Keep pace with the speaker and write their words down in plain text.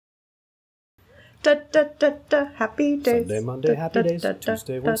Da, da, da, da, happy days. Sunday, Monday, happy days.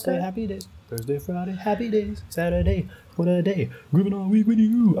 Tuesday, Wednesday, happy days. Thursday, Friday, happy days. Saturday, what a day. Grooving all week with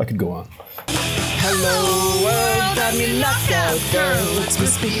you. I could go on. Hello world, I'm your knockout girl. It's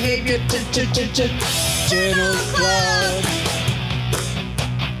Misbehavior Journal Club.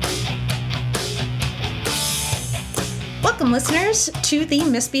 Welcome, listeners, to the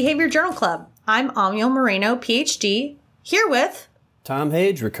Misbehavior Journal Club. I'm Amiel Moreno, PhD, here with Tom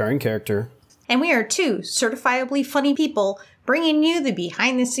Hage, recurring character. and we are two certifiably funny people bringing you the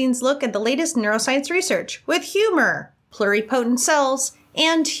behind-the-scenes look at the latest neuroscience research with humor, pluripotent cells,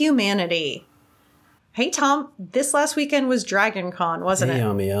 and humanity. Hey, Tom, this last weekend was Dragon Con, wasn't Hey, it?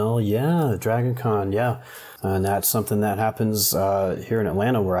 Amiel. Yeah, Dragon Con, yeah. And that's something that happens here in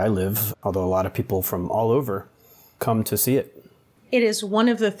Atlanta where I live, although a lot of people from all over come to see it. It is one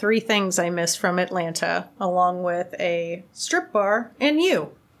of the three things I miss from Atlanta, along with a strip bar and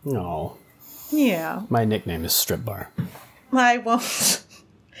you. No, Yeah. my nickname is Strip Bar. I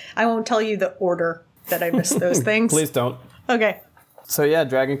won't tell you the order that I miss those things. Please don't. Okay. So yeah,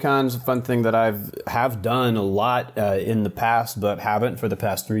 Dragon Con's a fun thing that have done a lot in the past, but haven't for the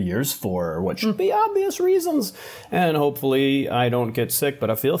past 3 years for what should be obvious reasons. And hopefully I don't get sick, but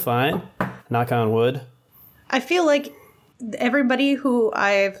I feel fine. Knock on wood. I feel like everybody who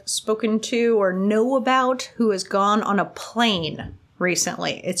I've spoken to or know about who has gone on a plane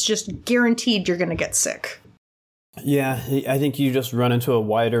recently, it's just guaranteed you're going to get sick. Yeah, I think you just run into a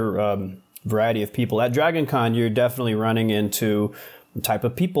wider variety of people. At Dragon Con, you're definitely running into the type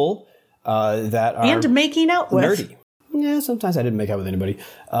of people that are And making out with. nerdy. Yeah, sometimes I didn't make out with anybody.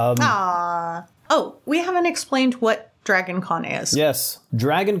 Oh, we haven't explained what Dragon Con is. Yes,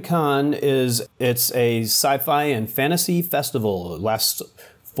 Dragon Con it's a sci-fi and fantasy festival. It lasts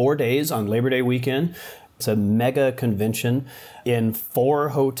 4 days on Labor Day weekend. It's a mega convention in 4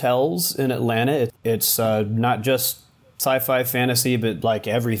 hotels in Atlanta. It's not just sci-fi fantasy, but like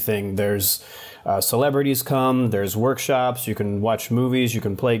everything. There's celebrities come, there's workshops, you can watch movies, you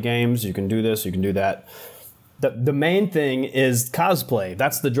can play games, you can do this, you can do that. The main thing is cosplay.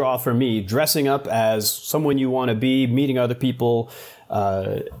 That's the draw for me. Dressing up as someone you want to be, meeting other people,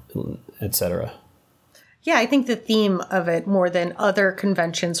 etc. Yeah, I think the theme of it more than other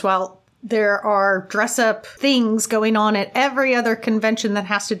conventions, while there are dress-up things going on at every other convention that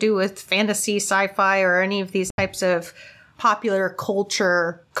has to do with fantasy, sci-fi, or any of these types of popular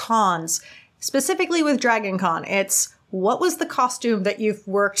culture cons. Specifically with Dragon Con, it's what was the costume that you've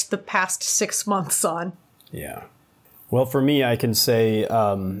worked the past 6 months on? Yeah. Well, for me, I can say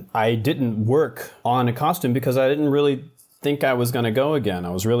I didn't work on a costume because I didn't really think I was going to go again. I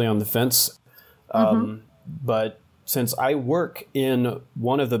was really on the fence. But since I work in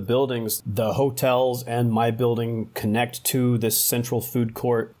one of the buildings, the hotels and my building connect to this central food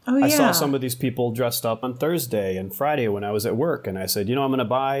court. Oh, yeah. I saw some of these people dressed up on Thursday and Friday when I was at work. And I said, I'm going to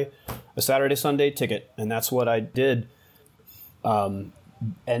buy a Saturday, Sunday ticket. And that's what I did.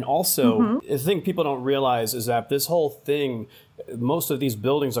 And also, the thing people don't realize is that this whole thing, most of these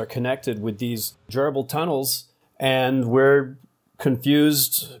buildings are connected with these gerbil tunnels. And we're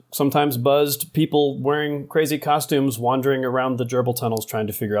confused, sometimes buzzed people wearing crazy costumes wandering around the gerbil tunnels trying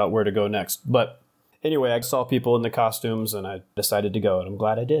to figure out where to go next. But anyway, I saw people in the costumes and I decided to go, and I'm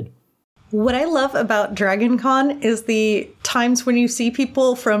glad I did. What I love about Dragon Con is the times when you see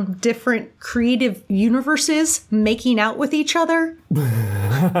people from different creative universes making out with each other.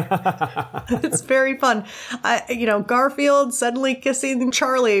 It's very fun. Garfield suddenly kissing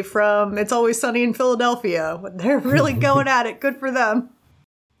Charlie from It's Always Sunny in Philadelphia. They're really going at it. Good for them.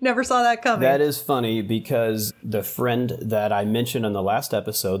 Never saw that coming. That is funny because the friend that I mentioned in the last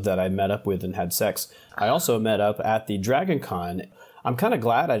episode that I met up with and had sex, I also met up at the Dragon Con. I'm kind of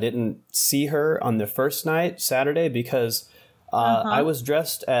glad I didn't see her on the first night, Saturday, because I was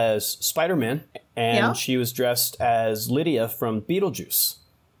dressed as Spider-Man and she was dressed as Lydia from Beetlejuice.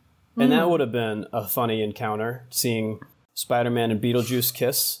 And that would have been a funny encounter, seeing Spider-Man and Beetlejuice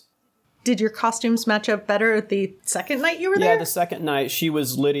kiss. Did your costumes match up better the second night you were there? Yeah, the second night she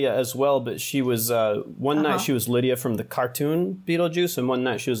was Lydia as well, but she was, one night she was Lydia from the cartoon Beetlejuice, and one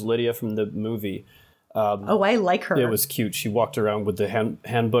night she was Lydia from the movie. I like her. It was cute. She walked around with the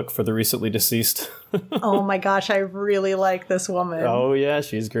handbook for the recently deceased. Oh my gosh, I really like this woman. Oh yeah,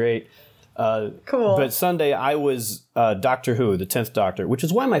 she's great. Cool. But Sunday I was Doctor Who, the 10th Doctor, which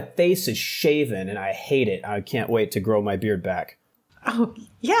is why my face is shaven and I hate it. I can't wait to grow my beard back. Oh,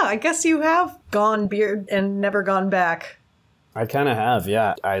 yeah, I guess you have gone beard and never gone back. I kind of have,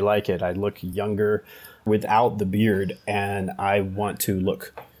 yeah. I like it. I look younger without the beard, and I want to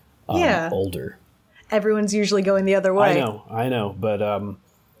look older. Everyone's usually going the other way. I know. But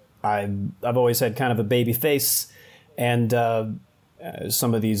I've always had kind of a baby face, and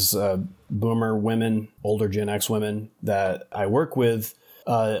some of these boomer women, older Gen X women that I work with,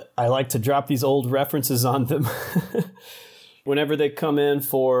 I like to drop these old references on them. Whenever they come in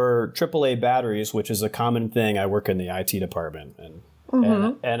for AAA batteries, which is a common thing, I work in the IT department,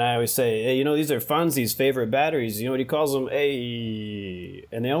 and I always say, hey, these are Fonzie's favorite batteries. You know what he calls them? Hey.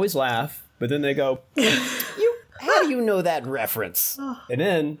 And they always laugh, but then they go, how do you know that reference? And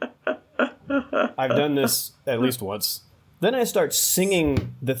then I've done this at least once. Then I start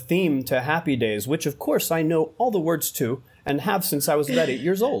singing the theme to Happy Days, which of course I know all the words to and have since I was about 8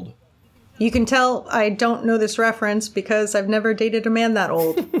 years old. You can tell I don't know this reference because I've never dated a man that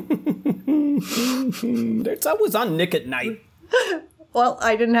old. I was on Nick at Night. Well,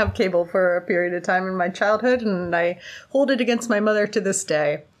 I didn't have cable for a period of time in my childhood, and I hold it against my mother to this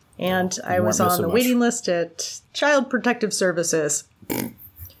day. And I was on the waiting list at Child Protective Services.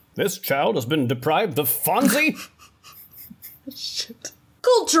 This child has been deprived of Fonzie? Shit.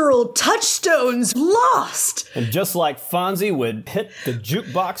 Cultural touchstones lost! And just like Fonzie would hit the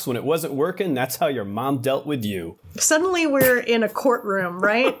jukebox when it wasn't working, that's how your mom dealt with you. Suddenly we're in a courtroom,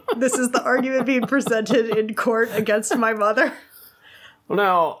 right? This is the argument being presented in court against my mother.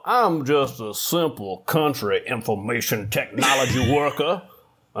 Now, I'm just a simple country information technology worker,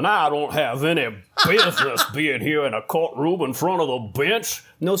 and I don't have any business being here in a courtroom in front of the bench.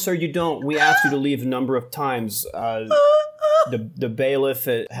 No, sir, you don't. We asked you to leave a number of times. The bailiff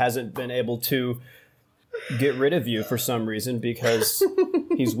hasn't been able to get rid of you for some reason because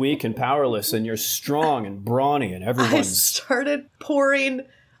he's weak and powerless, and you're strong and brawny, and everyone's... I started pouring...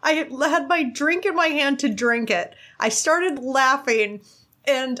 I had my drink in my hand to drink it. I started laughing,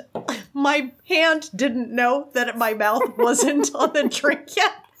 and my hand didn't know that my mouth wasn't on the drink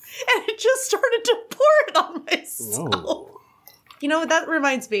yet, and it just started to pour it on myself. Whoa. That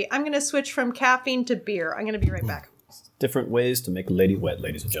reminds me. I'm going to switch from caffeine to beer. I'm going to be right back. Different ways to make a lady wet,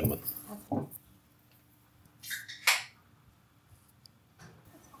 ladies and gentlemen.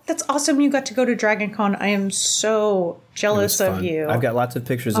 That's awesome you got to go to Dragon Con. I am so jealous of you. I've got lots of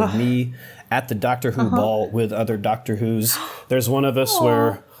pictures of me at the Doctor Who ball with other Doctor Who's. There's one of us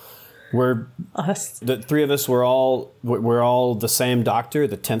where the three of us we're all the same Doctor,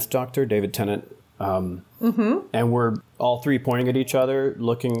 the 10th Doctor, David Tennant. And we're all three pointing at each other,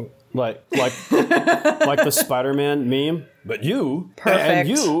 looking like the Spider-Man meme. But you, perfect.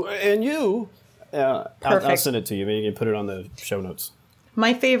 and you. I'll send it to you. Maybe you can put it on the show notes.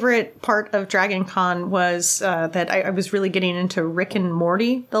 My favorite part of Dragon Con was that I was really getting into Rick and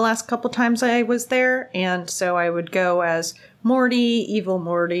Morty the last couple times I was there. And so I would go as Morty, Evil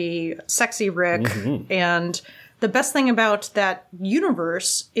Morty, Sexy Rick. And the best thing about that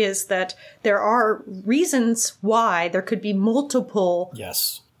universe is that there are reasons why there could be multiple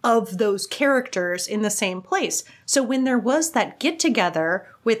of those characters in the same place. So when there was that get-together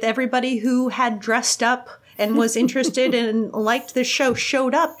with everybody who had dressed up and was interested and liked the show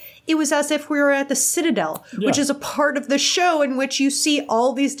showed up, it was as if we were at the Citadel, which is a part of the show in which you see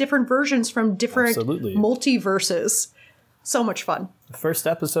all these different versions from different multiverses. So much fun. The first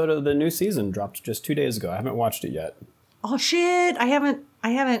episode of the new season dropped just 2 days ago. I haven't watched it yet. Oh, shit. I haven't.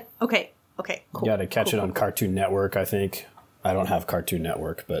 Okay, cool. You gotta catch it on Cartoon Network, I think. I don't have Cartoon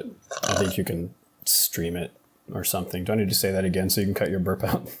Network, but I think you can stream it or something. Do I need to say that again so you can cut your burp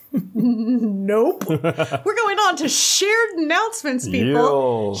out? Nope. We're going on to shared announcements,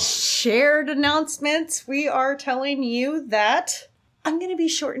 people. Shared announcements. We are telling you that I'm going to be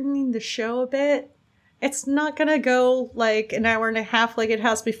shortening the show a bit. It's not going to go like an hour and a half like it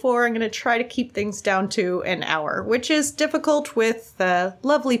has before. I'm going to try to keep things down to an hour, which is difficult with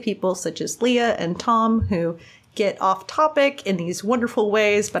lovely people such as Leah and Tom who get off topic in these wonderful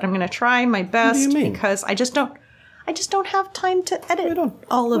ways, but I'm going to try my best because I just don't have time to edit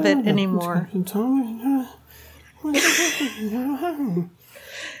all of it anymore.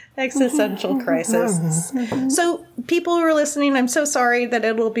 Existential crisis. So people who are listening, I'm so sorry that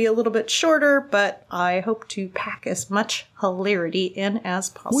it'll be a little bit shorter, but I hope to pack as much hilarity in as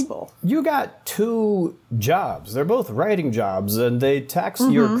possible. Well, you got 2 jobs. They're both writing jobs, and they tax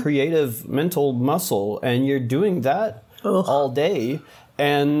your creative mental muscle, and you're doing that all day.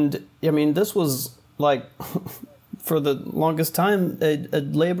 And, I mean, this was like, for the longest time, a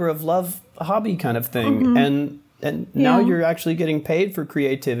labor of love hobby kind of thing. And now you're actually getting paid for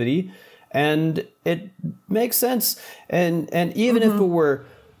creativity, and it makes sense. And even if it were,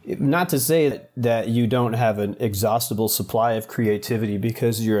 not to say that you don't have an exhaustible supply of creativity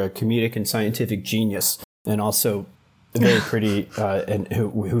because you're a comedic and scientific genius, and also very pretty, and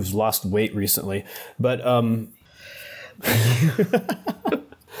who's lost weight recently. But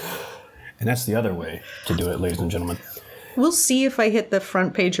And that's the other way to do it, ladies and gentlemen. We'll see if I hit the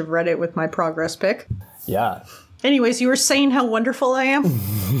front page of Reddit with my progress pic. Yeah. Anyways, you were saying how wonderful I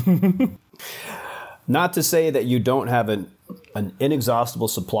am? Not to say that you don't have an inexhaustible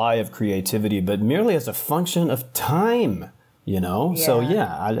supply of creativity, but merely as a function of time, you know? Yeah. So,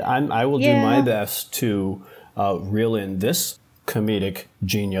 yeah, I will do my best to reel in this comedic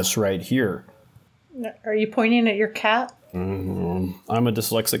genius right here. Are you pointing at your cat? I'm a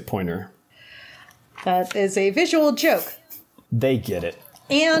dyslexic pointer. That is a visual joke. They get it.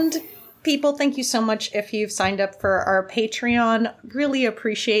 And people, thank you so much if you've signed up for our Patreon. Really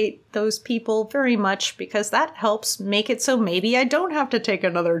appreciate those people very much because that helps make it so maybe I don't have to take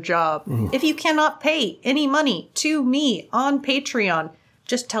another job. If you cannot pay any money to me on Patreon,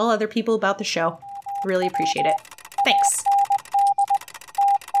 just tell other people about the show. Really appreciate it. Thanks.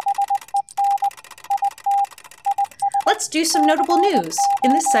 Let's do some notable news.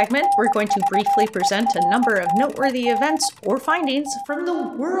 In this segment, we're going to briefly present a number of noteworthy events or findings from the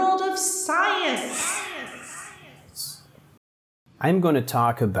world of science. I'm going to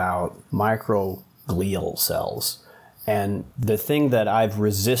talk about microglial cells. And the thing that I've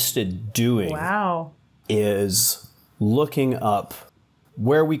resisted doing is looking up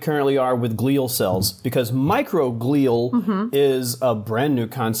where we currently are with glial cells, because microglial is a brand new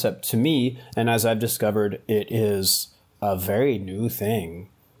concept to me. And as I've discovered, it is a very new thing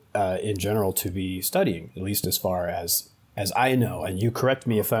in general to be studying, at least as far as I know. And you correct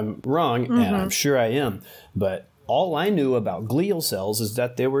me if I'm wrong, and I'm sure I am. But all I knew about glial cells is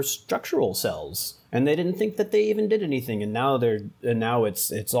that they were structural cells, and they didn't think that they even did anything. And now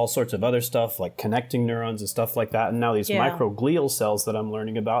it's all sorts of other stuff like connecting neurons and stuff like that. And now these microglial cells that I'm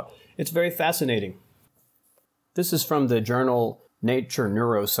learning about, it's very fascinating. This is from the journal Nature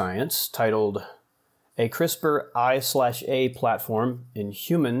Neuroscience, titled "A CRISPR I/A platform in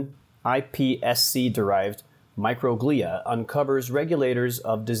human iPSC-derived microglia uncovers regulators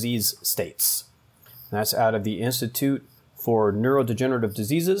of disease states." And that's out of the Institute for Neurodegenerative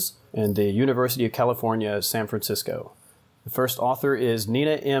Diseases and the University of California, San Francisco. The first author is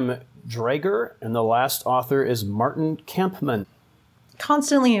Nina M. Draeger, and the last author is Martin Kampmann.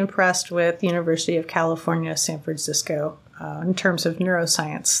 Constantly impressed with University of California, San Francisco. In terms of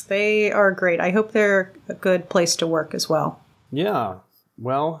neuroscience. They are great. I hope they're a good place to work as well. Yeah,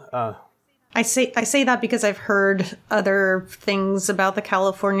 well... I say that because I've heard other things about the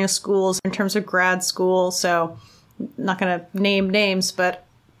California schools in terms of grad school, so I'm not going to name names, but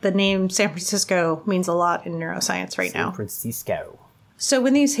the name San Francisco means a lot in neuroscience right now. San Francisco. So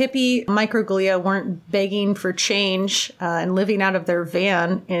when these hippie microglia weren't begging for change and living out of their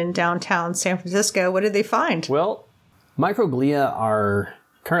van in downtown San Francisco, what did they find? Well, microglia are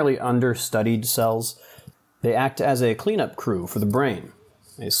currently understudied cells. They act as a cleanup crew for the brain.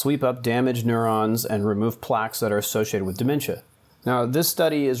 They sweep up damaged neurons and remove plaques that are associated with dementia. Now, this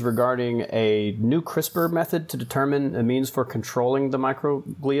study is regarding a new CRISPR method to determine a means for controlling the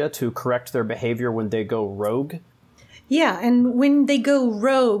microglia to correct their behavior when they go rogue. Yeah, and when they go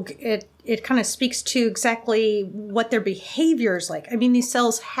rogue, it kind of speaks to exactly what their behavior is like. I mean, these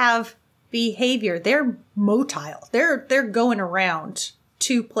cells have behavior. They're motile. They're going around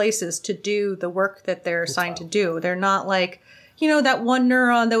to places to do the work that they're assigned to do. They're not like, that one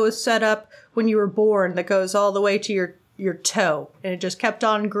neuron that was set up when you were born that goes all the way to your toe, and it just kept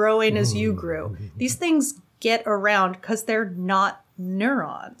on growing as you grew. These things get around because they're not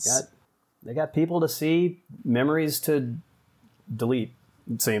neurons. They got people to see, memories to delete,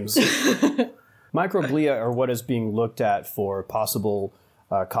 it seems. Microglia are what is being looked at for possible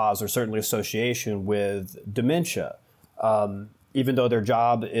cause or certainly association with dementia. Even though their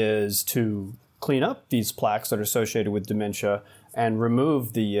job is to clean up these plaques that are associated with dementia and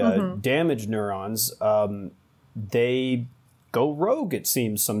remove the damaged neurons, they go rogue, it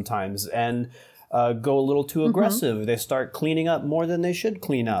seems, sometimes, and go a little too aggressive. They start cleaning up more than they should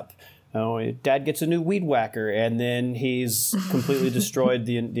clean up. Dad gets a new weed whacker, and then he's completely destroyed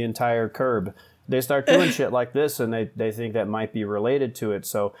the entire curb. They start doing shit like this, and they think that might be related to it.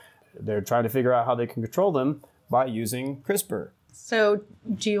 So they're trying to figure out how they can control them by using CRISPR. So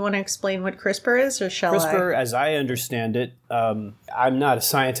do you want to explain what CRISPR is, or shall CRISPR, as I understand it, I'm not a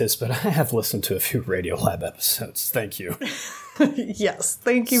scientist, but I have listened to a few Radiolab episodes. Thank you. Yes,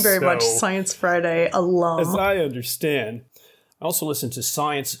 thank you very much, Science Friday alum. As I understand, I also listen to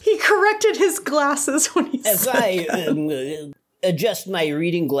Science. He corrected his glasses when he As said I adjust my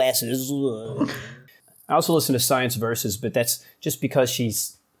reading glasses. I also listen to Science Versus, but that's just because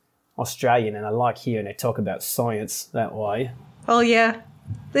she's Australian and I like hearing her talk about science that way. Oh, yeah.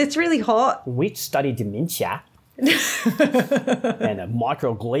 It's really hot. We study dementia and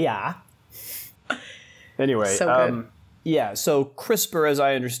microglia. Anyway, So good. yeah, so CRISPR, as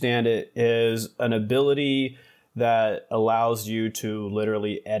I understand it, is an ability that allows you to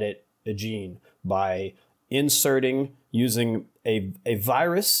literally edit a gene by inserting, using a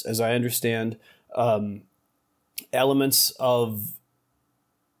virus, as I understand, elements of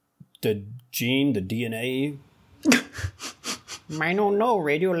the gene, the DNA. I don't know.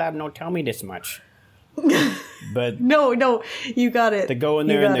 Radiolab don't tell me this much. But No, you got it. they go in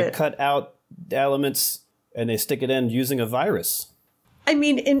there You and got they it. cut out the elements and they stick it in using a virus. I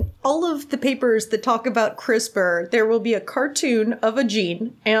mean, in all of the papers that talk about CRISPR, there will be a cartoon of a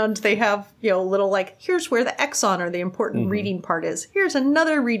gene, and they have, little like, here's where the exon or the important reading part is. Here's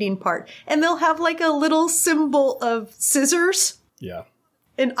another reading part. And they'll have like a little symbol of scissors, Yeah.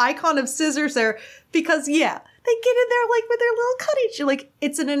 an icon of scissors there, because, they get in there like with their little cutting. Like,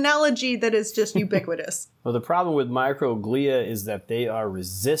 it's an analogy that is just ubiquitous. Well, the problem with microglia is that they are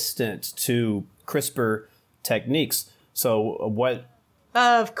resistant to CRISPR techniques. So what?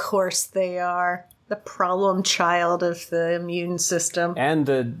 Of course they are. The problem child of the immune system.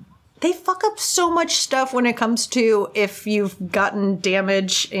 And They fuck up so much stuff when it comes to if you've gotten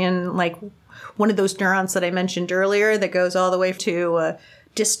damage in like one of those neurons that I mentioned earlier that goes all the way to a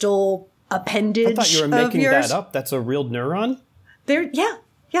distal appendage. I thought you were of making yours. that up. That's a real neuron? Yeah.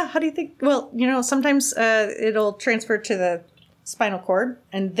 How do you think? Well, sometimes it'll transfer to the spinal cord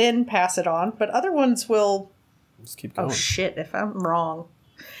and then pass it on, but other ones will. Let's keep going. Oh shit! If I'm wrong.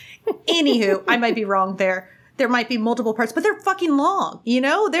 Anywho, I might be wrong there. There might be multiple parts, but they're fucking long.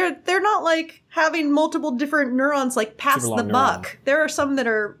 They're not like having multiple different neurons like pass Super the long buck. neuron. There are some that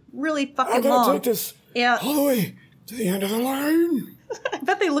are really fucking long. this Yeah, all the way to the end of the line. I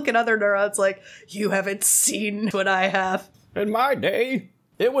bet they look at other neurons like, you haven't seen what I have. In my day,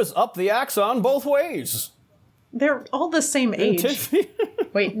 it was up the axon both ways. They're all the same age.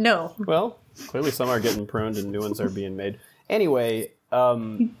 Wait, no. Well, clearly some are getting pruned and new ones are being made. Anyway,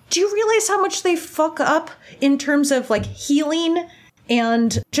 Do you realize how much they fuck up in terms of like healing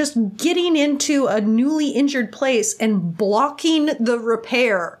and just getting into a newly injured place and blocking the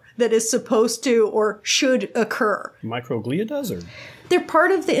repair that is supposed to or should occur? microglia does, or? They're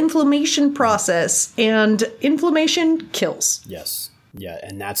part of the inflammation process, and inflammation kills. Yes. Yeah,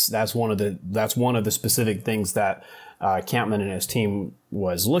 and that's one of the specific things that Campman and his team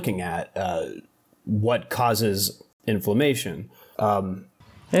was looking at. What causes inflammation? Ooh,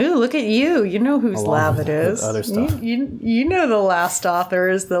 look at you. You know whose lab it is. other stuff. You know the last author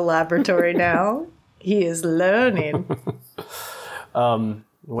is the laboratory now. He is learning.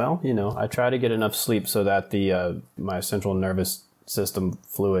 Well, I try to get enough sleep so that the my central nervous system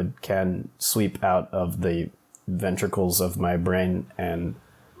fluid can sweep out of the ventricles of my brain and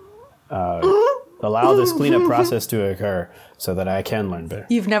allow this cleanup process to occur so that I can learn better.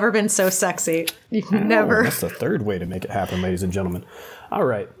 You've never been so sexy. You've Oh, never. that's the third way to make it happen, ladies and gentlemen. All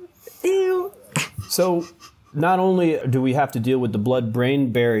right. Ew. So not only do we have to deal with the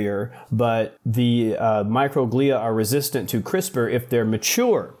blood-brain barrier, but the microglia are resistant to CRISPR if they're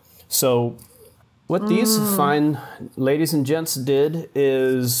mature. So what these fine ladies and gents did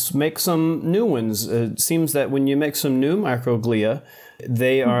is make some new ones. It seems that when you make some new microglia,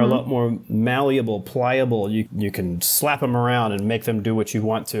 they are a lot more malleable, pliable. You can slap them around and make them do what you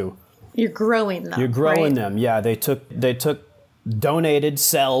want to. You're growing them. You're growing right? them. Yeah, they took donated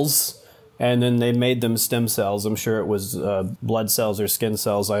cells and then they made them stem cells. I'm sure it was blood cells or skin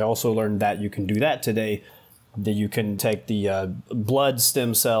cells. I also learned that you can do that today. That you can take the blood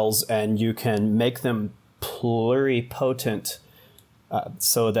stem cells and you can make them pluripotent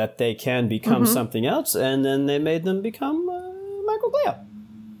so that they can become something else. And then they made them become microglia.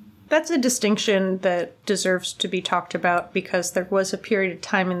 That's a distinction that deserves to be talked about because there was a period of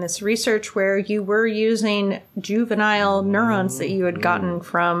time in this research where you were using juvenile neurons that you had gotten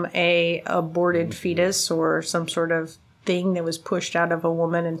from a aborted fetus or some sort of thing that was pushed out of a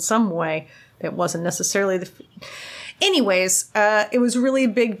woman in some way that wasn't necessarily the... Anyways, it was really a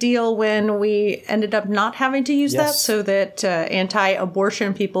big deal when we ended up not having to use that Yes. so that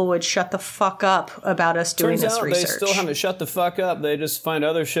anti-abortion people would shut the fuck up about us doing Turns this out research. they still haven't shut the fuck up. They just find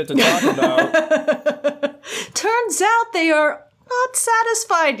other shit to talk about. Turns out they are not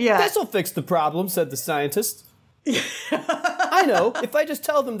satisfied yet. This'll fix the problem, said the scientist. I know, if I just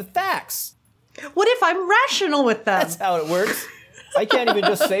tell them the facts. What if I'm rational with them? That's how it works. I can't even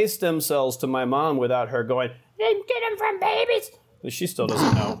just say stem cells to my mom without her going, "They get them from babies." But she still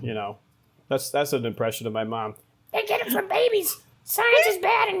doesn't know, That's an impression of my mom. They get it from babies. Science is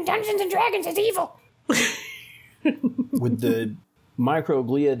bad and Dungeons and Dragons is evil. With the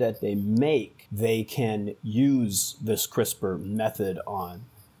microglia that they make, they can use this CRISPR method on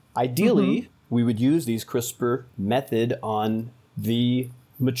Ideally, we would use these CRISPR method on the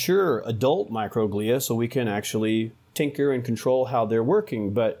mature adult microglia so we can actually tinker and control how they're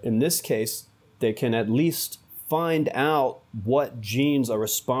working. But in this case, they can at least find out what genes are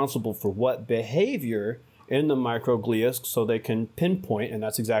responsible for what behavior in the microglia so they can pinpoint, and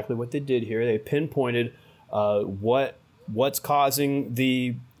that's exactly what they did here. They pinpointed what's causing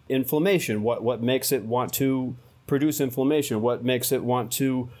the inflammation, what makes it want to produce inflammation, what makes it want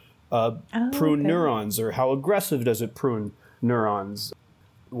to prune neurons, or how aggressive does it prune neurons,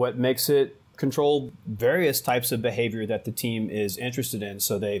 what makes it control various types of behavior that the team is interested in.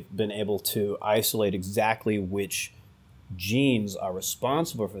 So they've been able to isolate exactly which genes are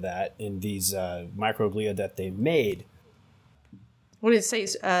responsible for that in these microglia that they made. What it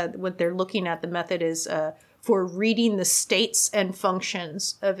says, what they're looking at, the method is for reading the states and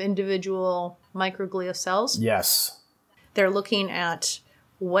functions of individual microglia cells. Yes. They're looking at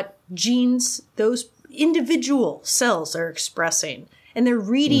what genes those individual cells are expressing. And they're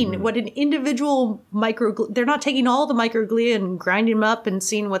reading what an individual microglia... They're not taking all the microglia and grinding them up and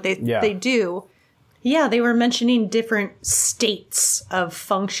seeing what they do. Yeah, they were mentioning different states of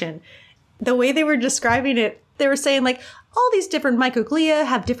function. The way they were describing it, they were saying, like, all these different microglia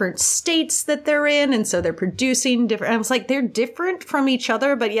have different states that they're in, and so they're producing different... I was like, they're different from each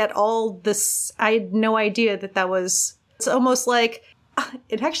other, but yet all this... I had no idea that was... It's almost like...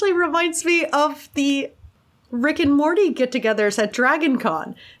 It actually reminds me of the Rick and Morty get-togethers at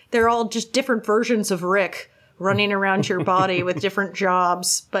DragonCon. They're all just different versions of Rick running around your body with different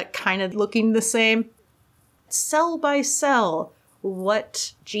jobs, but kind of looking the same. Cell by cell,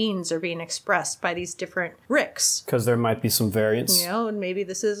 what genes are being expressed by these different Ricks. Because there might be some variance. You know, and maybe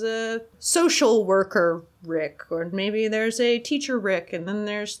this is a social worker Rick, or maybe there's a teacher Rick, and then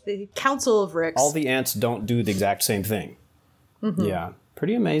there's the council of Ricks. All the ants don't do the exact same thing. Yeah,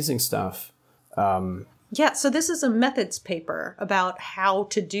 pretty amazing stuff. Yeah, so this is a methods paper about how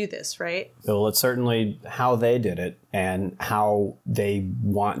to do this, right? Well, it's certainly how they did it and how they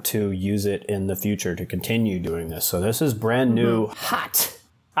want to use it in the future to continue doing this. So this is brand new, hot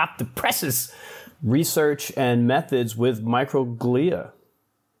off the presses research and methods with microglia.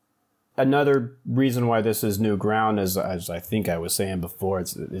 Another reason why this is new ground is, as I think I was saying before,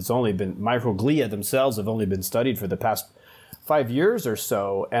 it's only been, microglia themselves have only been studied for the past 5 years or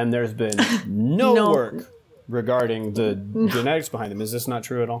so, and there's been no work regarding the genetics behind them. Is this not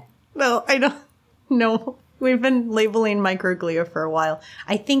true at all? No, I don't. No, we've been labeling microglia for a while.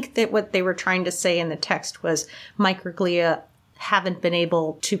 I think that what they were trying to say in the text was microglia haven't been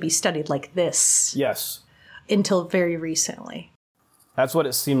able to be studied like this. Yes. Until very recently. That's what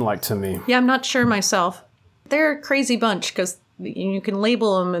it seemed like to me. Yeah, I'm not sure myself. They're a crazy bunch because you can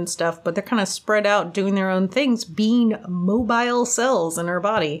label them and stuff, but they're kind of spread out doing their own things, being mobile cells in our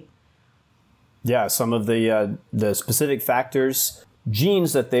body. Yeah, some of the specific factors,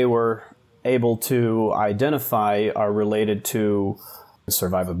 genes that they were able to identify are related to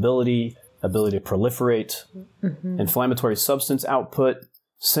survivability, ability to proliferate, inflammatory substance output,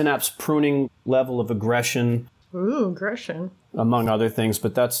 synapse pruning level of aggression. Ooh, aggression. Among other things,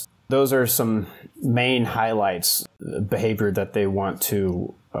 but those are some main highlights, behavior that they want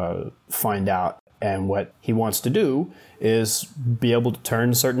to find out. And what he wants to do is be able to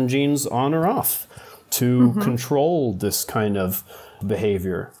turn certain genes on or off to control this kind of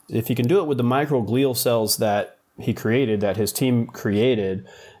behavior. If he can do it with the microglial cells that he created, that his team created,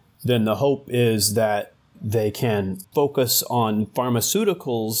 then the hope is that they can focus on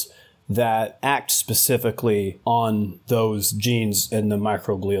pharmaceuticals that act specifically on those genes in the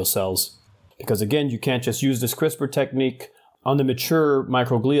microglial cells. Because again, you can't just use this CRISPR technique on the mature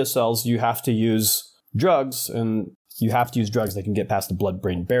microglia cells. You have to use drugs, and you have to use drugs that can get past the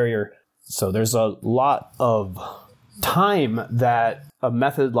blood-brain barrier. So there's a lot of time that a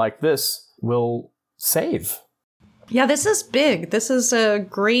method like this will save. Yeah, this is big. This is a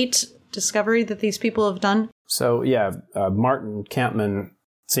great discovery that these people have done. So yeah, Martin Kampmann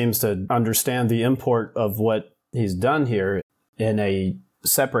seems to understand the import of what he's done here. In a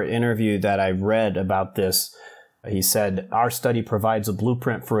separate interview that I read about this, he said, "Our study provides a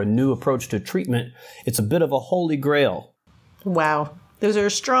blueprint for a new approach to treatment. It's a bit of a holy grail." Wow. Those are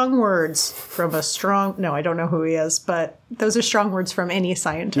strong words from a strong... No, I don't know who he is, but those are strong words from any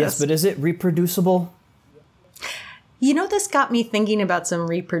scientist. Yes, but is it reproducible? You know, this got me thinking about some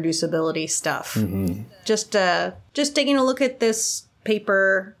reproducibility stuff. Just taking a look at this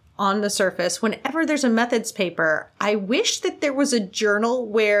paper on the surface. Whenever there's a methods paper, I wish that there was a journal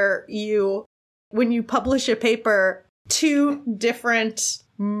where when you publish a paper, 2 different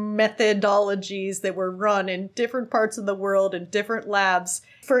methodologies that were run in different parts of the world in different labs,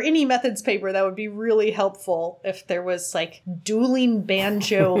 For any methods paper, that would be really helpful if there was like dueling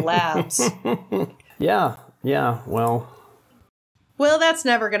banjo labs. Yeah, well. Well, that's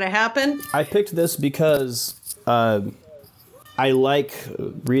never going to happen. I picked this because I like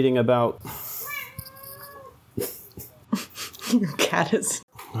reading about... Your cat is...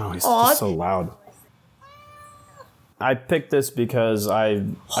 Oh, he's just so loud. I picked this because I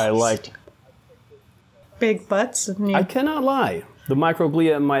like... Big butts. And I cannot lie. The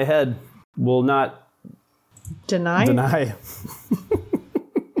microglia in my head will not deny.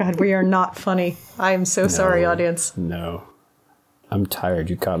 God, we are not funny. I am so sorry, audience. No. I'm tired.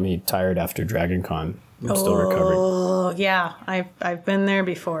 You caught me tired after Dragon Con. I'm still recovering. Oh, yeah. I've been there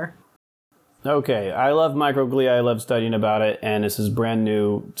before. Okay, I love microglia. I love studying about it, and this is brand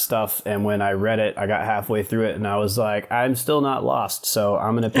new stuff. And when I read it, I got halfway through it, and I was like, I'm still not lost. So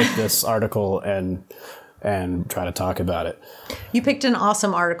I'm going to pick this article and try to talk about it. You picked an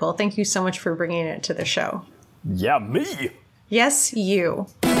awesome article. Thank you so much for bringing it to the show. Yeah, me. Yes, you.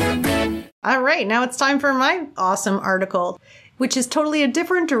 All right, now it's time for my awesome article, which is totally a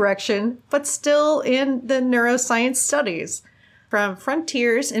different direction, but still in the neuroscience studies. From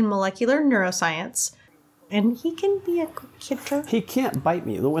Frontiers in Molecular Neuroscience. And he can be a kidder. He can't bite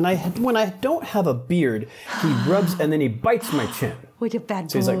me. When I don't have a beard, he rubs and then he bites my chin. What a bad boy.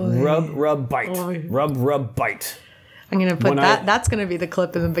 So he's like, rub, bite. Rub, bite. I'm going to put that's going to be the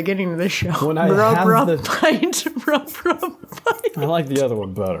clip in the beginning of the show. When I bite. Rub, bite. I like the other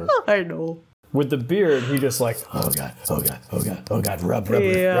one better. I know. With the beard, he just like, oh God, rub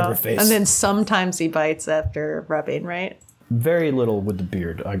her face. And then sometimes he bites after rubbing, right? Very little with the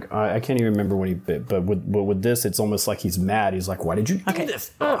beard. I can't even remember when he bit, but with this, it's almost like he's mad. He's like, why did you do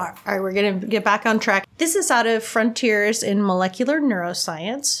this? All right, we're going to get back on track. This is out of Frontiers in Molecular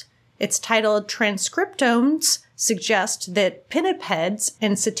Neuroscience. It's titled Transcriptomes Suggest that pinnipeds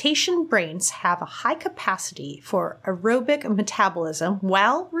and cetacean brains have a high capacity for aerobic metabolism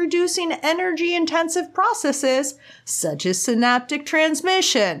while reducing energy-intensive processes such as synaptic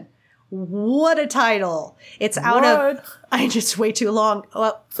transmission. What a title. It's out of... I just way too long.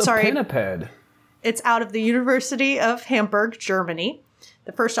 Well, sorry. A pinniped. It's out of the University of Hamburg, Germany.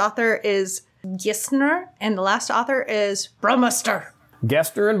 The first author is Gessner, and the last author is Burmester.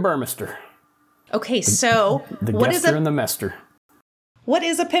 Gester and Burmester. Okay, so... The Gester and the Mester. What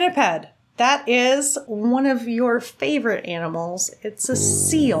is a pinniped? That is one of your favorite animals. It's a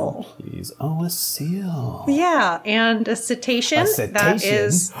seal. Geez. Oh, a seal. Yeah, and a cetacean. That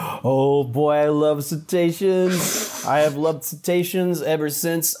is... Oh boy, I love cetaceans. I have loved cetaceans ever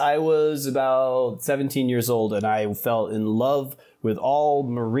since I was about 17 years old, and I fell in love with all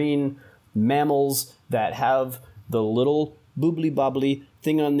marine mammals that have the little boobly-bobbly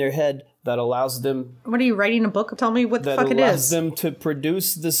thing on their head that allows them... What are you writing a book? Tell me what the fuck it is. That allows them to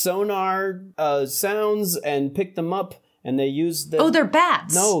produce the sonar sounds and pick them up, and they use the... Oh, they're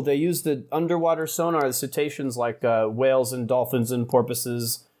bats. No, they use the underwater sonar, the cetaceans like whales and dolphins and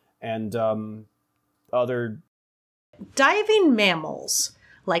porpoises and other... Diving mammals,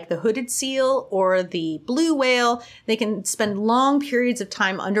 like the hooded seal or the blue whale, they can spend long periods of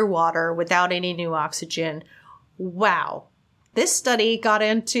time underwater without any new oxygen. Wow. This study got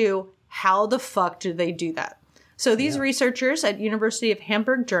into... How the fuck do they do that? So these researchers at University of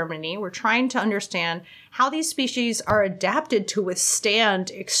Hamburg, Germany, were trying to understand how these species are adapted to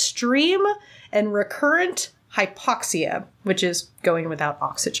withstand extreme and recurrent hypoxia, which is going without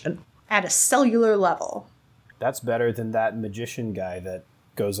oxygen, at a cellular level. That's better than that magician guy that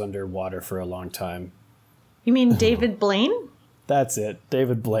goes underwater for a long time. You mean David Blaine? That's it,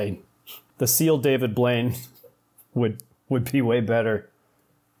 David Blaine. The seal David Blaine would be way better.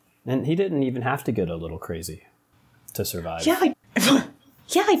 And he didn't even have to get a little crazy to survive. Yeah,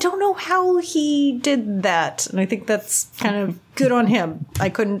 I don't know how he did that. And I think that's kind of good on him. I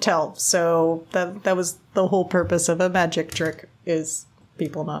couldn't tell. So that was the whole purpose of a magic trick, is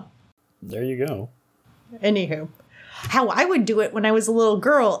people not. There you go. Anywho, how I would do it when I was a little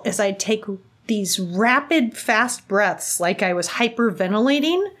girl is I'd take these rapid, fast breaths like I was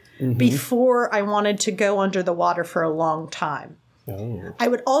hyperventilating before I wanted to go under the water for a long time. Oh. I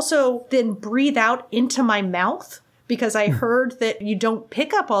would also then breathe out into my mouth because I heard that you don't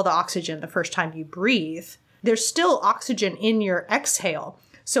pick up all the oxygen the first time you breathe. There's still oxygen in your exhale.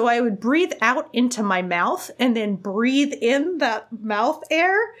 So I would breathe out into my mouth and then breathe in that mouth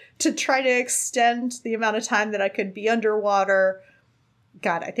air to try to extend the amount of time that I could be underwater.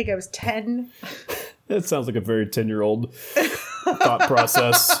 God, I think I was 10. That sounds like a very 10-year-old thought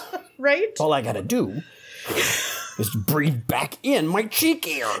process. Right? All I gotta do is breathe back in my cheek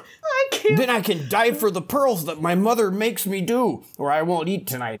ear. I Then I can dive for the pearls that my mother makes me do, or I won't eat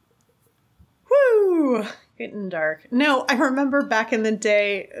tonight. Woo! Getting dark. No, I remember back in the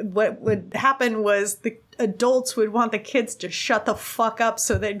day, what would happen was the adults would want the kids to shut the fuck up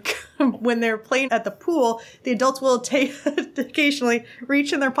so that when they're playing at the pool, the adults will occasionally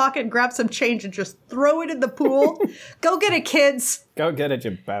reach in their pocket and grab some change and just throw it in the pool. Go get it, kids! Go get it,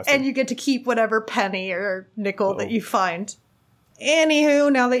 you bastard. And you get to keep whatever penny or nickel that you find.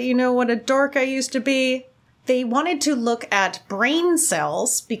 Anywho, now that you know what a dork I used to be, they wanted to look at brain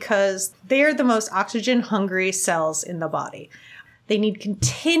cells because they're the most oxygen-hungry cells in the body. They need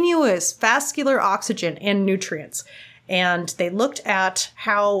continuous vascular oxygen and nutrients. And they looked at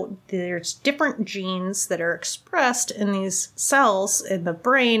how there's different genes that are expressed in these cells in the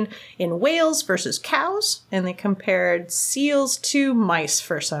brain in whales versus cows. And they compared seals to mice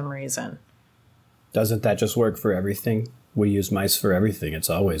for some reason. Doesn't that just work for everything? We use mice for everything.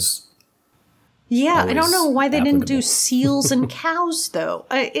 It's always... Yeah, I don't know why they didn't do applicable. seals and cows, though.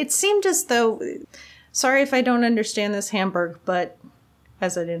 It seemed as though... Sorry if I don't understand this Hamburg, but...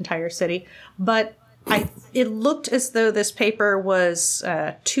 as an entire city. But it looked as though this paper was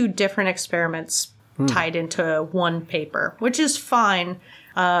 2 different experiments tied into one paper, which is fine.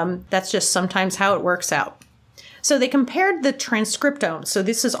 That's just sometimes how it works out. So they compared the transcriptome. So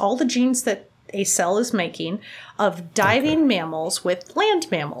this is all the genes that a cell is making of diving mammals with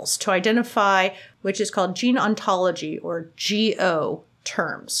land mammals to identify, which is called gene ontology or GO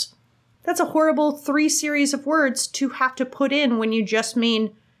terms. That's a horrible 3 series of words to have to put in when you just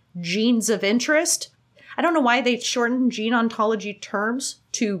mean genes of interest. I don't know why they shortened gene ontology terms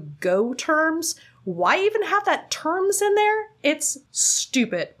to GO terms. Why even have that terms in there? It's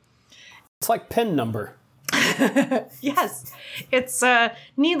stupid. It's like PIN number. Yes, it's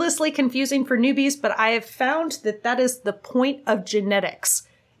needlessly confusing for newbies, but I have found that that is the point of genetics,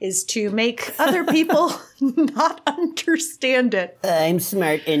 is to make other people not understand it. I'm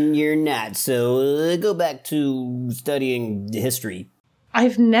smart and you're not, so go back to studying history.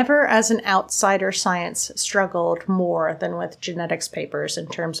 I've never, as an outsider science, struggled more than with genetics papers in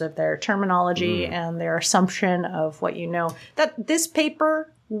terms of their terminology and their assumption of what you know. That this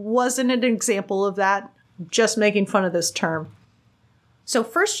paper wasn't an example of that, just making fun of this term. So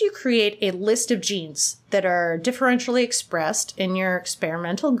first you create a list of genes that are differentially expressed in your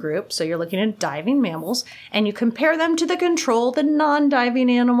experimental group. So you're looking at diving mammals, and you compare them to the control, the non-diving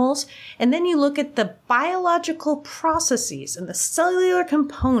animals. And then you look at the biological processes and the cellular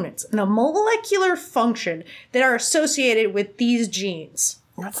components and the molecular function that are associated with these genes.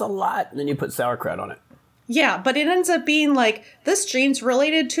 That's a lot. And then you put sauerkraut on it. Yeah, but it ends up being like, this gene's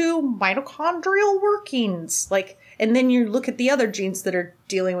related to mitochondrial workings. And then you look at the other genes that are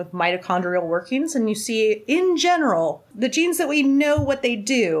dealing with mitochondrial workings, and you see, in general, the genes that we know what they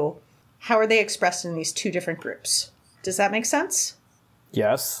do, how are they expressed in these 2 different groups? Does that make sense?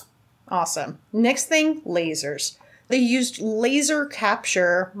 Yes. Awesome. Next thing, lasers. They used laser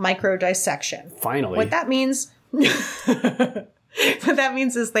capture microdissection. Finally. What that means... What that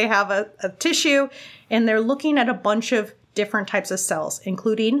means is they have a tissue, and they're looking at a bunch of different types of cells,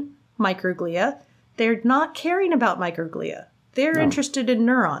 including microglia. They're not caring about microglia. They're interested in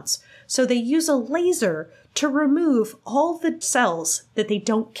neurons. So they use a laser to remove all the cells that they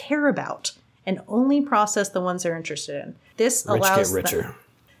don't care about and only process the ones they're interested in. This allows Rich get richer.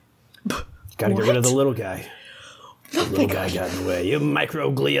 Gotta get rid of the little guy. The little guy got in the way. You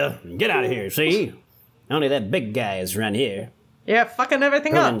microglia. Get out of here, see? Only that big guy is around here. Yeah, fucking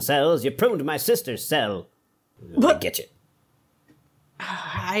everything up. Pruning cells, you pruned my sister's cell. I get you.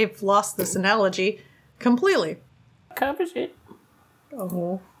 I've lost this analogy completely. Covers it.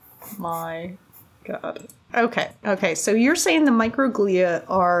 Oh my god. Okay, so you're saying the microglia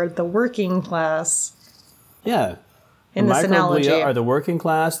are the working class Yeah. in The this analogy. microglia are the working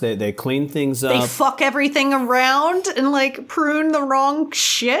class. They clean things up. They fuck everything around and prune the wrong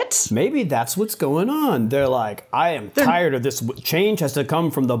shit? Maybe that's what's going on. They're like, I am tired of this. Change has to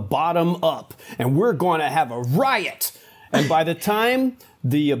come from the bottom up, and we're going to have a riot. And by the time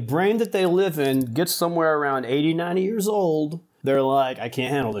the brain that they live in gets somewhere around 80, 90 years old, they're like, I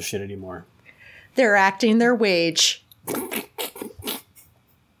can't handle this shit anymore. They're acting their wage.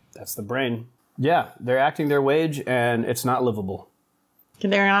 That's the brain. Yeah, they're acting their wage, and it's not livable.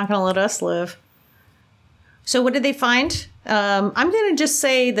 They're not going to let us live. So what did they find? I'm going to just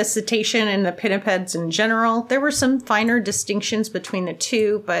say the cetacean and the pinnipeds in general. There were some finer distinctions between the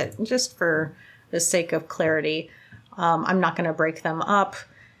 2, but just for the sake of clarity, I'm not going to break them up.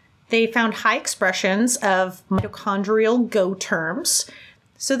 They found high expressions of mitochondrial GO terms.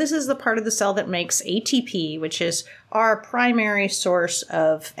 So this is the part of the cell that makes ATP, which is our primary source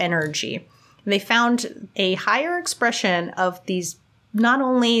of energy. They found a higher expression of these, not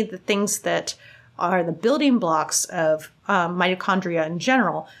only the things that are the building blocks of mitochondria in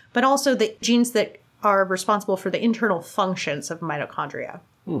general, but also the genes that are responsible for the internal functions of mitochondria.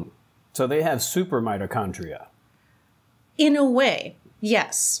 So they have super mitochondria. In a way,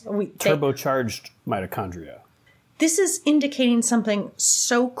 yes. Turbocharged mitochondria. This is indicating something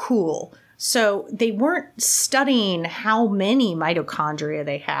so cool. So they weren't studying how many mitochondria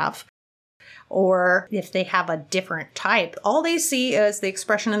they have or if they have a different type. All they see is the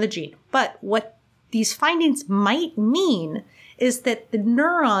expression of the gene. But what these findings might mean is that the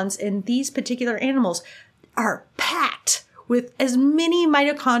neurons in these particular animals are packed with as many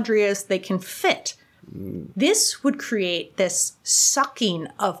mitochondria as they can fit. This would create this sucking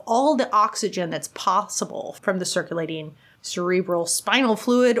of all the oxygen that's possible from the circulating cerebral spinal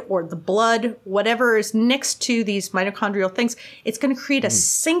fluid or the blood, whatever is next to these mitochondrial things. It's going to create a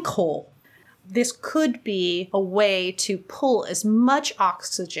sinkhole. This could be a way to pull as much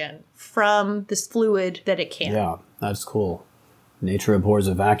oxygen from this fluid that it can. Yeah, that's cool. Nature abhors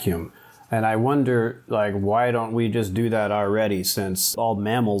a vacuum. And I wonder, like, why don't we just do that already, since all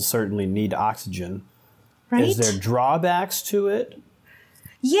mammals certainly need oxygen? Right? Is there drawbacks to it?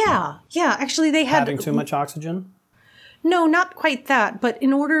 Yeah. Actually, they had... Having too much oxygen? No, not quite that. But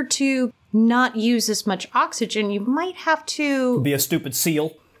in order to not use as much oxygen, you might have to... Be a stupid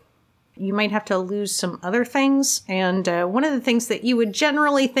seal? You might have to lose some other things. And one of the things that you would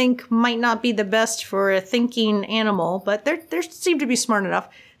generally think might not be the best for a thinking animal, but they seem to be smart enough,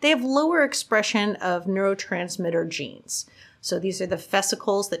 they have lower expression of neurotransmitter genes. So these are the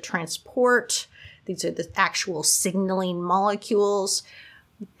vesicles that transport. These are the actual signaling molecules.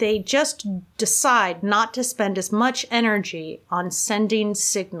 They just decide not to spend as much energy on sending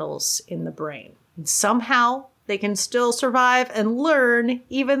signals in the brain. And somehow they can still survive and learn,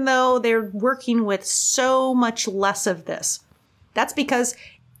 even though they're working with so much less of this. That's because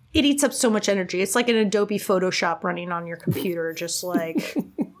it eats up so much energy. It's like an Adobe Photoshop running on your computer, just like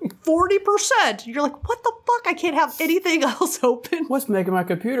 40%. You're like, what the fuck? I can't have anything else open. What's making my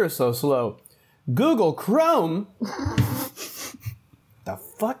computer so slow? Google Chrome? The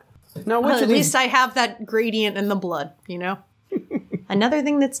fuck? Now, which Well, of at these... least I have that gradient in the blood, you know? Another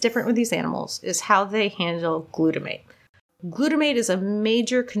thing that's different with these animals is how they handle glutamate. Glutamate is a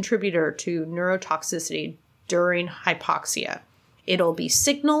major contributor to neurotoxicity during hypoxia. It'll be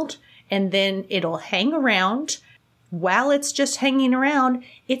signaled, and then it'll hang around. While it's just hanging around,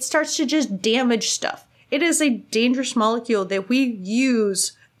 it starts to just damage stuff. It is a dangerous molecule that we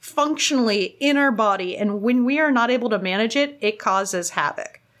use functionally in our body, and when we are not able to manage it, it causes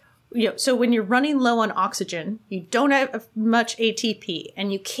havoc. So when you're running low on oxygen, you don't have much ATP,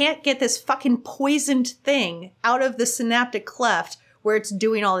 and you can't get this fucking poisoned thing out of the synaptic cleft where it's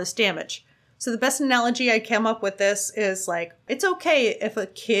doing all this damage. So the best analogy I came up with this is like, it's okay if a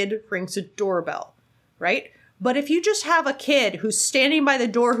kid rings a doorbell, right? But if you just have a kid who's standing by the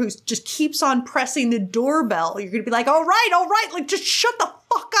door who just keeps on pressing the doorbell, you're going to be like, all right, like just shut the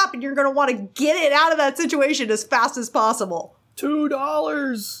fuck up, and you're going to want to get it out of that situation as fast as possible.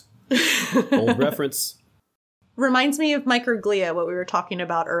 $2. Old reference. Reminds me of microglia, what we were talking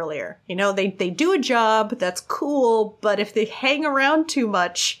about earlier. You know, they do a job, that's cool, but if they hang around too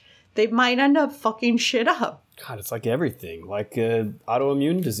much, they might end up fucking shit up. God, it's like everything, like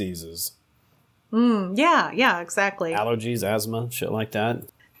autoimmune diseases. Yeah, exactly. Allergies, asthma, shit like that.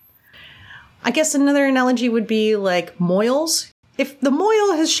 I guess another analogy would be like mohels. If the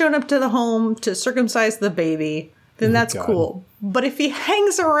mohel has shown up to the home to circumcise the baby, then that's God. cool. But if he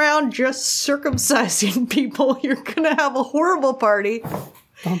hangs around just circumcising people, you're going to have a horrible party.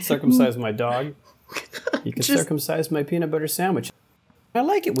 Don't circumcise my dog. You can circumcise my peanut butter sandwich. I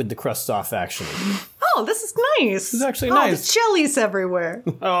like it with the crust off, actually. Oh, this is nice. This is actually Oh, nice. the jelly's everywhere.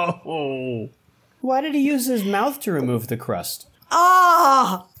 Oh. Why did he use his mouth to remove the crust?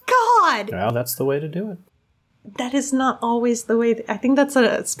 Oh, God. Well, that's the way to do it. That is not always the way. I think that's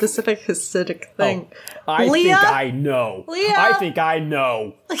a specific Hasidic thing. I Leah? think I know. Leah? I think I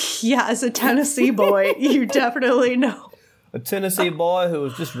know. Yeah, as a Tennessee boy, you definitely know. A Tennessee boy who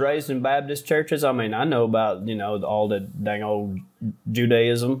was just raised in Baptist churches. I mean, I know about, all the dang old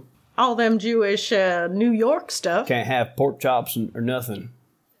Judaism. All them Jewish New York stuff. Can't have pork chops or nothing.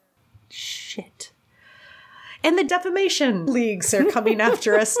 Shit. And the defamation leagues are coming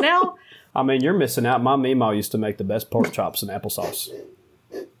after us now. I mean, you're missing out. My Meemaw used to make the best pork chops and applesauce.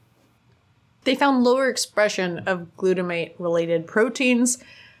 They found lower expression of glutamate-related proteins.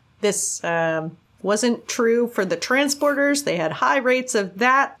 This Wasn't true for the transporters. They had high rates of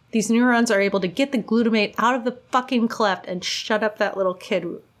that. These neurons are able to get the glutamate out of the fucking cleft and shut up that little kid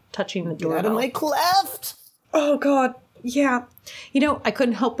touching the door. Out of my cleft! Oh, God. Yeah. You know, I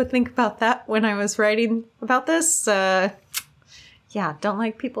couldn't help but think about that when I was writing about this. Yeah, don't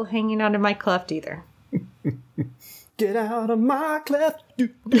like people hanging out in my cleft either. Get out of my cleft.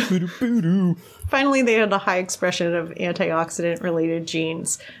 Finally, they had a high expression of antioxidant-related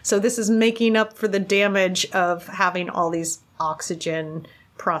genes. So this is making up for the damage of having all these oxygen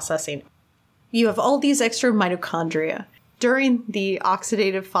processing. You have all these extra mitochondria. During the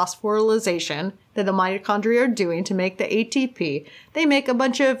oxidative phosphorylation that the mitochondria are doing to make the ATP, they make a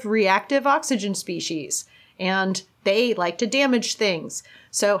bunch of reactive oxygen species, and they like to damage things.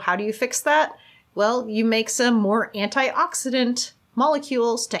 So how do you fix that? Well, you make some more antioxidant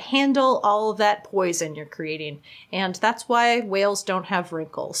molecules to handle all of that poison you're creating. And that's why whales don't have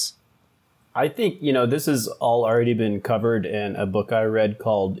wrinkles. I think, this has all already been covered in a book I read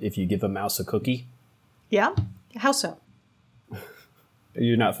called If You Give a Mouse a Cookie. Yeah? How so?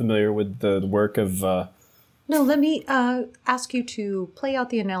 You're not familiar with the work of... No, let me ask you to play out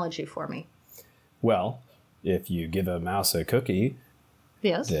the analogy for me. Well, if you give a mouse a cookie,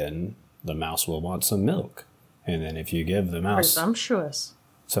 Yes? then the mouse will want some milk. And then if you give the mouse Presumptuous.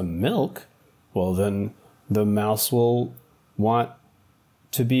 some milk, well, then the mouse will want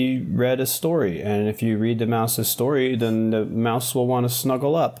to be read a story. And if you read the mouse a story, then the mouse will want to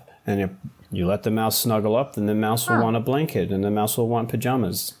snuggle up. And if you let the mouse snuggle up, then the mouse will want a blanket, and the mouse will want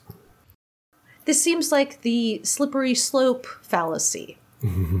pajamas. This seems like the slippery slope fallacy.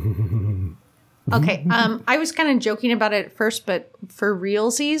 Okay, I was kind of joking about it at first, but for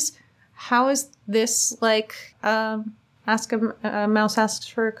realsies, how is this like ask a mouse asks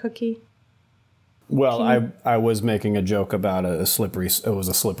for a cookie? Well, I was making a joke about it was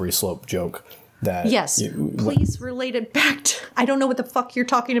a slippery slope joke. That yes, please relate it back to, I don't know what the fuck you're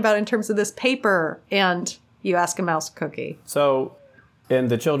talking about in terms of this paper, and you ask a mouse a cookie. So, in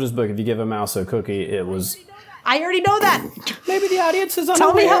the children's book, if you give a mouse a cookie, it was... I already know that! Maybe the audience is unaware.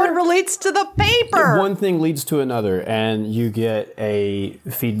 Tell me how it relates to the paper! One thing leads to another, and you get a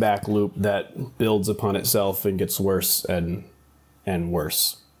feedback loop that builds upon itself and gets worse and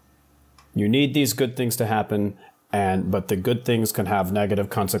worse. You need these good things to happen, but the good things can have negative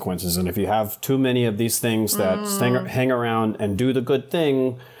consequences. And if you have too many of these things that hang around and do the good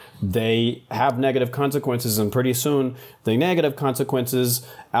thing, they have negative consequences. And pretty soon, the negative consequences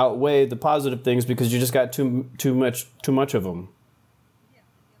outweigh the positive things because you just got too much of them.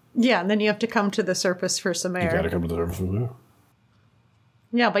 Yeah, and then you have to come to the surface for some air. You gotta come to the surface for some air.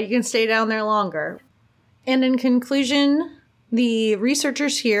 Yeah, but you can stay down there longer. And in conclusion, the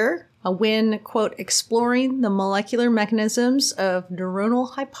researchers here, when, quote, exploring the molecular mechanisms of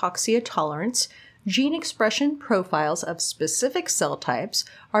neuronal hypoxia tolerance, gene expression profiles of specific cell types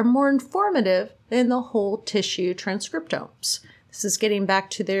are more informative than the whole tissue transcriptomes. This is getting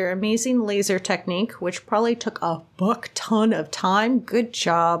back to their amazing laser technique, which probably took a buck ton of time. Good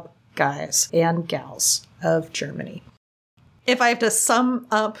job, guys and gals of Germany. If I have to sum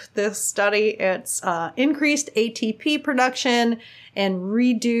up this study, it's increased ATP production and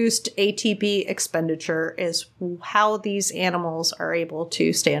reduced ATP expenditure is how these animals are able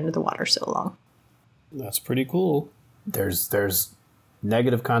to stay under the water so long. That's pretty cool. There's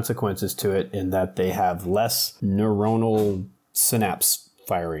negative consequences to it in that they have less neuronal synapse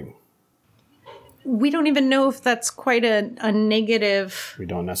firing. We don't even know if that's quite a negative. We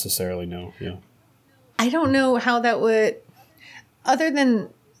don't necessarily know, yeah. I don't know how that would, other than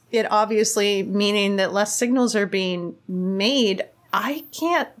it obviously meaning that less signals are being made, I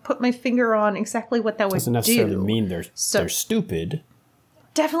can't put my finger on exactly what that would do. Doesn't necessarily mean they're stupid.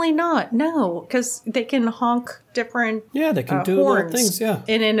 Definitely not, no, because they can honk different they can do little things, yeah.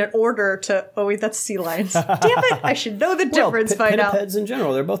 And in order to, oh wait, that's sea lions. Damn it, I should know the difference by now. Pinnipeds in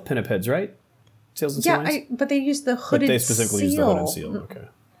general, they're both pinnipeds, right? Seals and sea lions? But they use the hooded seal. But they specifically use the hooded seal, okay.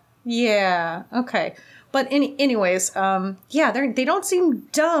 Yeah, okay. But anyways, they don't seem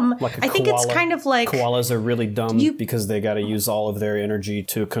dumb. Like I think it's kind of like... Koalas are really dumb because they got to use all of their energy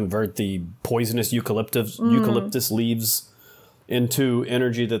to convert the poisonous eucalyptus leaves into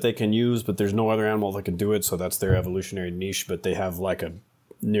energy that they can use, but there's no other animal that can do it, so that's their evolutionary niche, but they have like a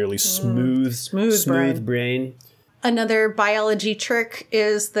nearly smooth brain. Another biology trick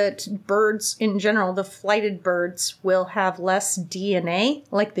is that birds in general, the flighted birds, will have less DNA,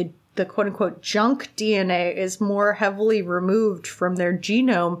 like the quote-unquote junk DNA is more heavily removed from their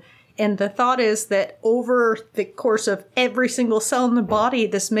genome. And the thought is that over the course of every single cell in the body,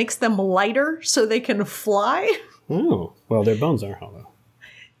 this makes them lighter so they can fly. Oh, well, their bones are hollow.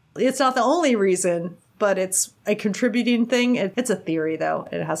 It's not the only reason, but it's a contributing thing. It's a theory, though.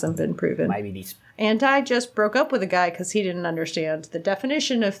 It hasn't been proven. Maybe these. And I just broke up with a guy because he didn't understand the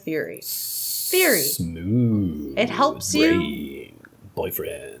definition of theory. Theory. Smooth. It helps you. brain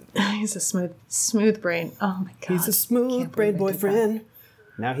boyfriend. He's a smooth brain. Oh my god. He's a smooth brain boyfriend.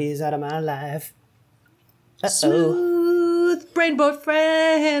 Now he's out of my life. Uh-oh. Smooth brain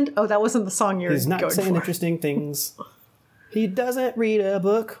boyfriend. Oh, that wasn't the song you're He's not going saying for. interesting things. He doesn't read a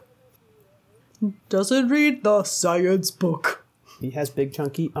book. Doesn't read the science book. He has big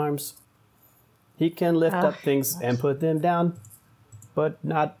chunky arms. He can lift up things and put them down, but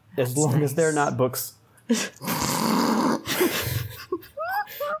not as long as they're not books.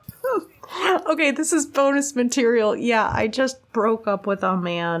 Okay, this is bonus material. Yeah, I just broke up with a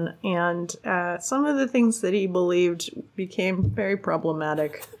man, and some of the things that he believed became very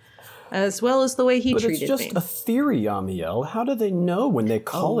problematic, as well as the way he But treated it's just me. a theory, Amiel. How do they know when they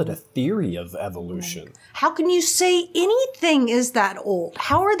call it a theory of evolution? How can you say anything is that old?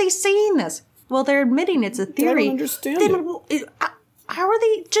 How are they saying this? Well, they're admitting it's a theory. understand How are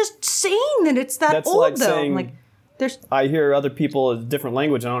they just saying that it's that That's old, like though? saying- There's I hear other people a different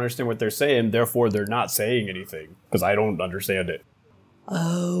language. I don't understand what they're saying. Therefore, they're not saying anything because I don't understand it.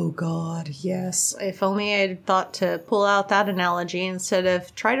 Oh, God, yes. If only I'd thought to pull out that analogy instead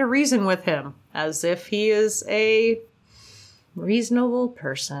of try to reason with him as if he is a reasonable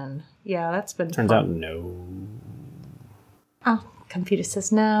person. Yeah, that's been Turns fun. out, no. Oh, computer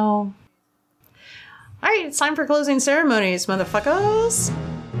says no. All right, it's time for closing ceremonies, motherfuckers.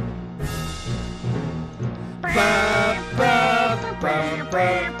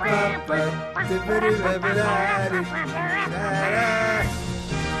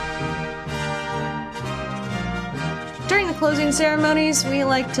 During the closing ceremonies, we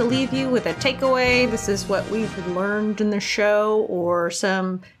like to leave you with a takeaway. This is what we've learned in the show, or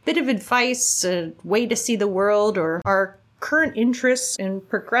some bit of advice, a way to see the world, or our current interests in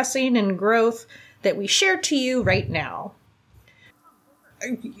progressing and growth that we share to you right now.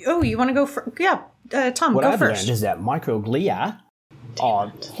 Oh, you want to go first? Yeah, Tom, What go I've first. learned is that microglia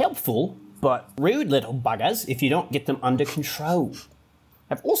are helpful, but rude little buggers if you don't get them under control.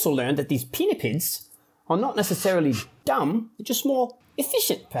 I've also learned that these pinnipeds are not necessarily dumb, they're just more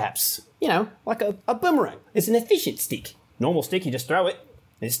efficient, perhaps. You know, like a boomerang. It's an efficient stick. Normal stick, you just throw it,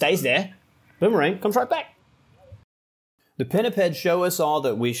 and it stays there. Boomerang comes right back. The pinnipeds show us all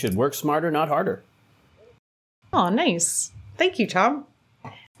that we should work smarter, not harder. Oh, nice. Thank you, Tom.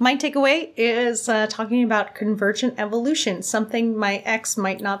 My takeaway is talking about convergent evolution, something my ex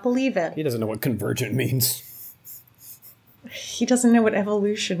might not believe in. He doesn't know what convergent means. He doesn't know what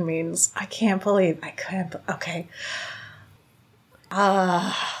evolution means. I can't believe I couldn't. Okay.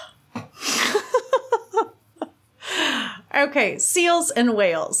 Okay, seals and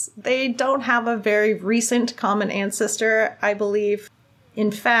whales. They don't have a very recent common ancestor, I believe.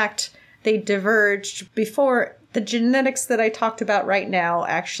 In fact, they diverged before the genetics that I talked about right now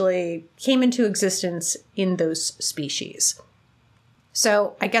actually came into existence in those species.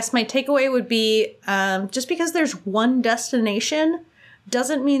 So I guess my takeaway would be just because there's one destination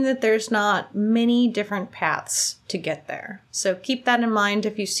doesn't mean that there's not many different paths to get there. So keep that in mind.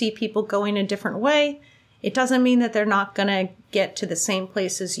 If you see people going a different way, it doesn't mean that they're not going to get to the same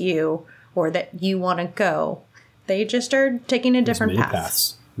place as you or that you want to go. They just are taking a different Many path.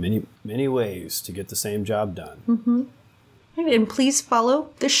 paths. Many ways to get the same job done. And please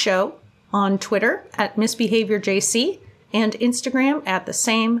follow the show on Twitter at MisbehaviorJC and Instagram at the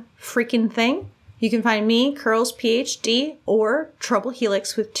same freaking thing. You can find me, Curls PhD, or Trouble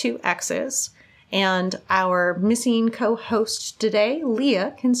Helix with 2 X's. And our missing co-host today,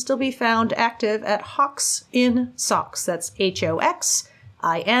 Leah, can still be found active at Hawks in Socks. That's HOXINSOCKS.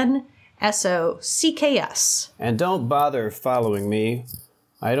 And don't bother following me.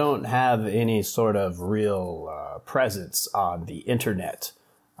 I don't have any sort of real presence on the internet.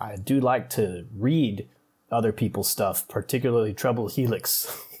 I do like to read other people's stuff, particularly Trouble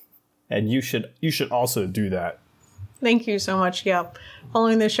Helix. And you should also do that. Thank you so much. Yeah,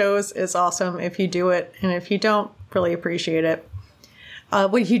 following the shows is awesome if you do it. And if you don't, really appreciate it.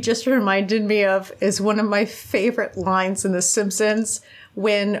 What you just reminded me of is one of my favorite lines in The Simpsons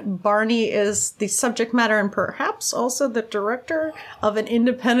when Barney is the subject matter and perhaps also the director of an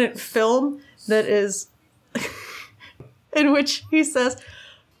independent film that is in which he says,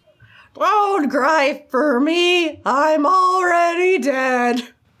 "Don't cry for me, I'm already dead."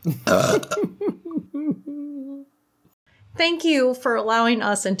 Thank you for allowing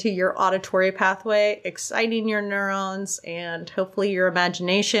us into your auditory pathway, exciting your neurons and hopefully your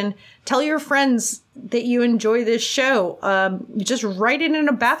imagination. Tell your friends that you enjoy this show. Just write it in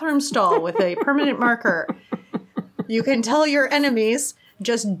a bathroom stall with a permanent marker. You can tell your enemies,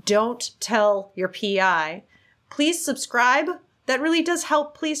 just don't tell your PI. Please subscribe. That really does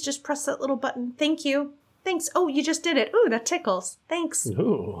help. Please just press that little button. Thank you. Thanks. Oh, you just did it. Ooh, that tickles. Thanks.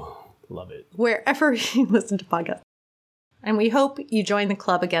 Ooh, love it. Wherever you listen to podcasts. And we hope you join the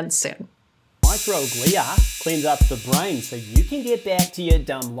club again soon. Microglia cleans up the brain so you can get back to your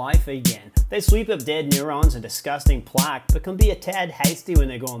dumb life again. They sweep up dead neurons and disgusting plaque, but can be a tad hasty when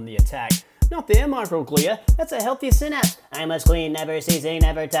they go on the attack. Not their microglia, that's a healthy synapse. I must clean, never ceasing,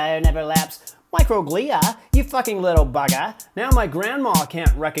 never tire, never lapse. Microglia, you fucking little bugger. Now my grandma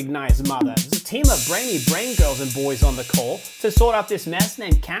can't recognize mother. There's a team of brainy brain girls and boys on the call to sort out this mess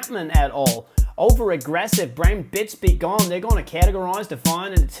named Catman et al. Over-aggressive brain bits be gone. They're going to categorize,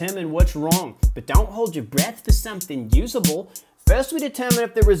 define, and determine what's wrong. But don't hold your breath for something usable. First we determine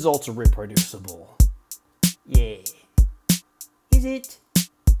if the results are reproducible. Yeah. Is it?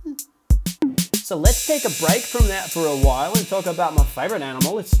 So let's take a break from that for a while and talk about my favorite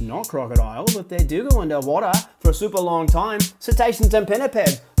animal. It's not crocodile, but they do go underwater for a super long time. Cetaceans and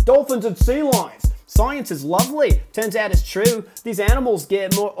pinnipeds, dolphins and sea lions. Science is lovely. Turns out it's true. These animals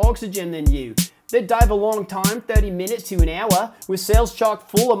get more oxygen than you. They dive a long time, 30 minutes to an hour, with cells chock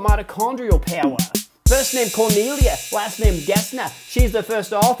full of mitochondrial power. First name Cornelia, last name Gassner. She's the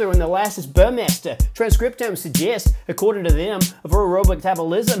first author and the last is Burmester. Transcriptome suggests, according to them, of aerobic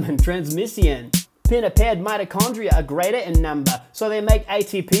metabolism and transmission. Pinniped mitochondria are greater in number, so they make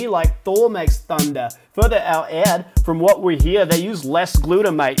ATP like Thor makes thunder. Further add, from what we hear, they use less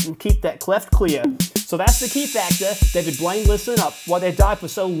glutamate and keep that cleft clear. So that's the key factor. David Blaine, listen up. Why they die for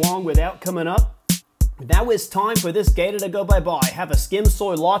so long without coming up? Now it's time for this gator to go bye-bye. Have a skim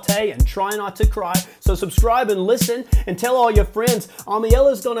soy latte and try not to cry. So subscribe and listen and tell all your friends.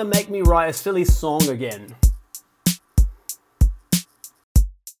 Amiella's gonna make me write a silly song again.